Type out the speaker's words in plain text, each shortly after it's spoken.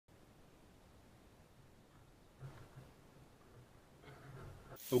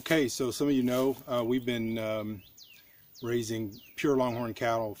Okay, so some of you know we've been raising pure Longhorn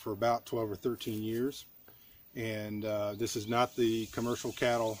cattle for about 12 or 13 years, and this is not the commercial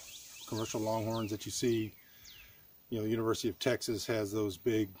cattle, commercial Longhorns that you see. You know, the University of Texas has those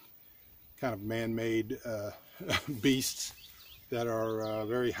big kind of man-made beasts that are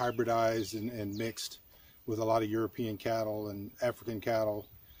very hybridized and mixed with a lot of European cattle and African cattle.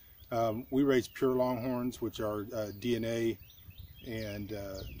 We raise pure Longhorns, which are DNA and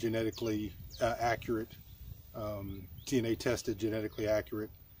genetically accurate, DNA tested, genetically accurate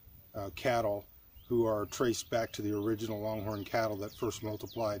cattle who are traced back to the original Longhorn cattle that first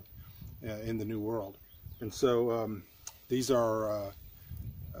multiplied in the New World. And so these are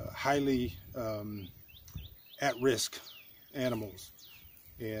highly at-risk animals,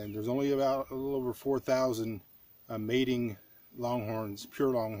 and there's only about a little over 4,000 mating Longhorns, pure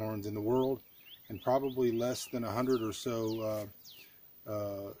Longhorns in the world, and probably less than 100 or so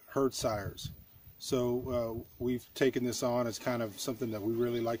herd sires. So we've taken this on as kind of something that we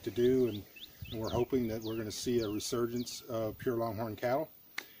really like to do, and we're hoping that we're going to see a resurgence of pure Longhorn cattle.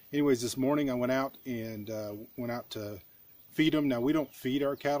 Anyways, this morning I went out to feed them. Now, we don't feed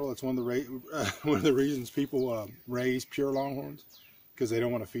our cattle. That's one of the reasons people raise pure Longhorns, because they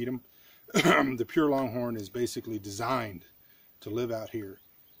don't want to feed them. The pure Longhorn is basically designed to live out here,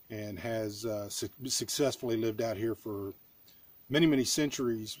 and has successfully lived out here for many, many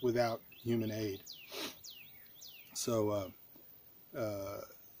centuries without human aid. So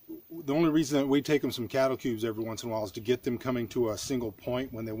the only reason that we take them some cattle cubes every once in a while is to get them coming to a single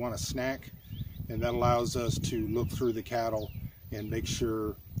point when they want a snack, and that allows us to look through the cattle and make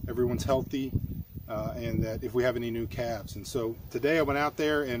sure everyone's healthy, and that if we have any new calves. And so today I went out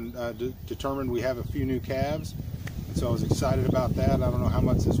there and determined we have a few new calves, and so I was excited about that. I don't know how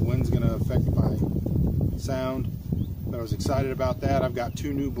much this wind's going to affect my sound, but I was excited about that. I've got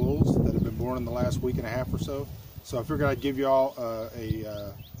 2 new bulls that have been born in the last week and a half or so. So I figured I'd give you all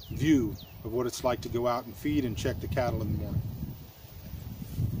a view of what it's like to go out and feed and check the cattle in the morning.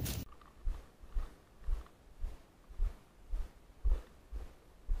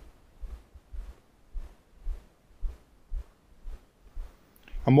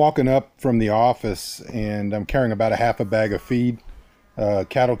 I'm walking up from the office, and I'm carrying about a half a bag of feed,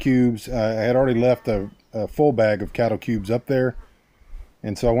 cattle cubes. I had already left a full bag of cattle cubes up there,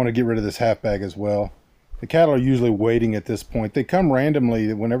 and so I want to get rid of this half bag as well. The cattle are usually waiting at this point. They come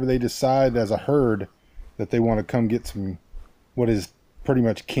randomly whenever they decide as a herd that they want to come get some what is pretty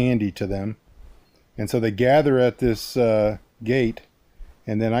much candy to them, and so they gather at this gate,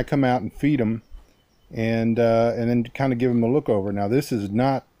 and then I come out and feed them, and then kind of give them a look over. Now, this is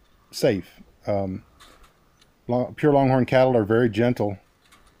not safe. Pure Longhorn cattle are very gentle,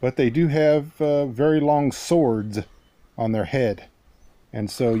 but they do have very long swords on their head, and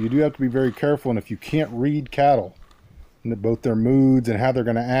so you do have to be very careful. And if you can't read cattle, both their moods and how they're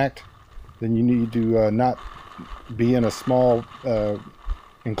going to act, then you need to not be in a small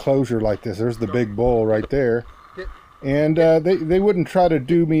enclosure like this. There's the big bull right there, and they wouldn't try to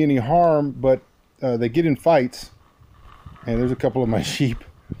do me any harm, but they get in fights, and there's a couple of my sheep.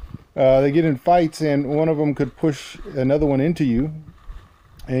 They get in fights, and one of them could push another one into you,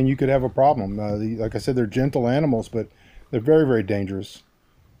 and you could have a problem. Like I said, they're gentle animals, but they're very, very dangerous.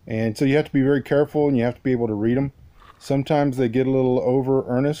 And so you have to be very careful, and you have to be able to read them. Sometimes they get a little over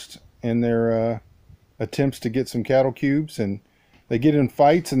earnest in their attempts to get some cattle cubes, and they get in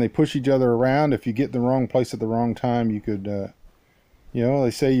fights and they push each other around. If you get in the wrong place at the wrong time, you could you know,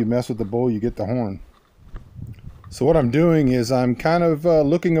 they say you mess with the bull, you get the horn. So what I'm doing is I'm kind of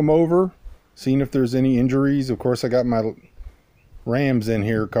looking them over, seeing if there's any injuries. Of course, I got my rams in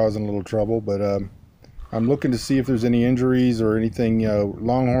here causing a little trouble, but I'm looking to see if there's any injuries or anything.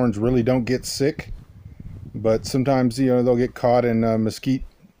 Longhorns really don't get sick, but sometimes, you know, they'll get caught in mesquite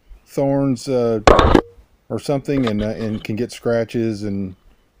thorns or something, and can get scratches. And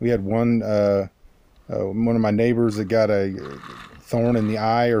we had one of my neighbors that got a thorn in the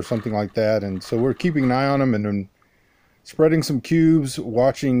eye or something like that, and so we're keeping an eye on them, and spreading some cubes,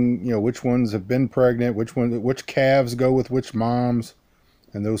 watching, you know, which ones have been pregnant, which calves go with which moms,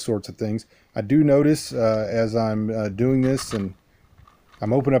 and those sorts of things. I do notice as I'm doing this, and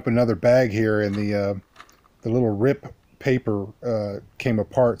I'm opening up another bag here, and the little rip paper came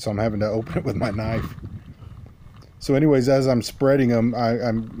apart, so I'm having to open it with my knife. So anyways, as I'm spreading them,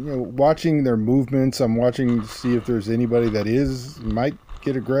 I'm you know, watching their movements. I'm watching to see if there's anybody that might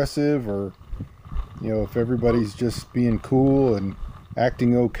get aggressive, or, you know, if everybody's just being cool and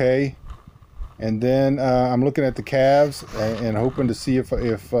acting okay. And then I'm looking at the calves and hoping to see if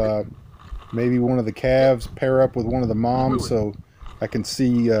maybe one of the calves pair up with one of the moms, so I can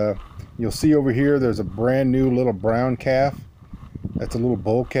see, you'll see over here, there's a brand new little brown calf. That's a little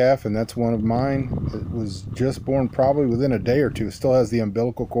bull calf, and that's one of mine. It was just born probably within a day or two. It still has the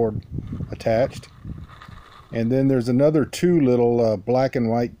umbilical cord attached. And then there's another two little black and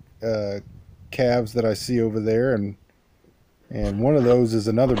white calves that I see over there, and one of those is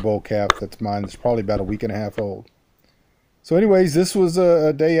another bull calf that's mine. It's probably about a week and a half old. So anyways, this was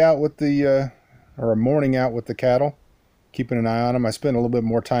a day out with the, or a morning out with the cattle, keeping an eye on them. I spent a little bit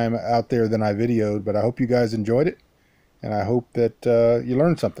more time out there than I videoed, but I hope you guys enjoyed it, and I hope that you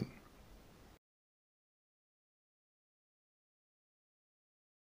learned something.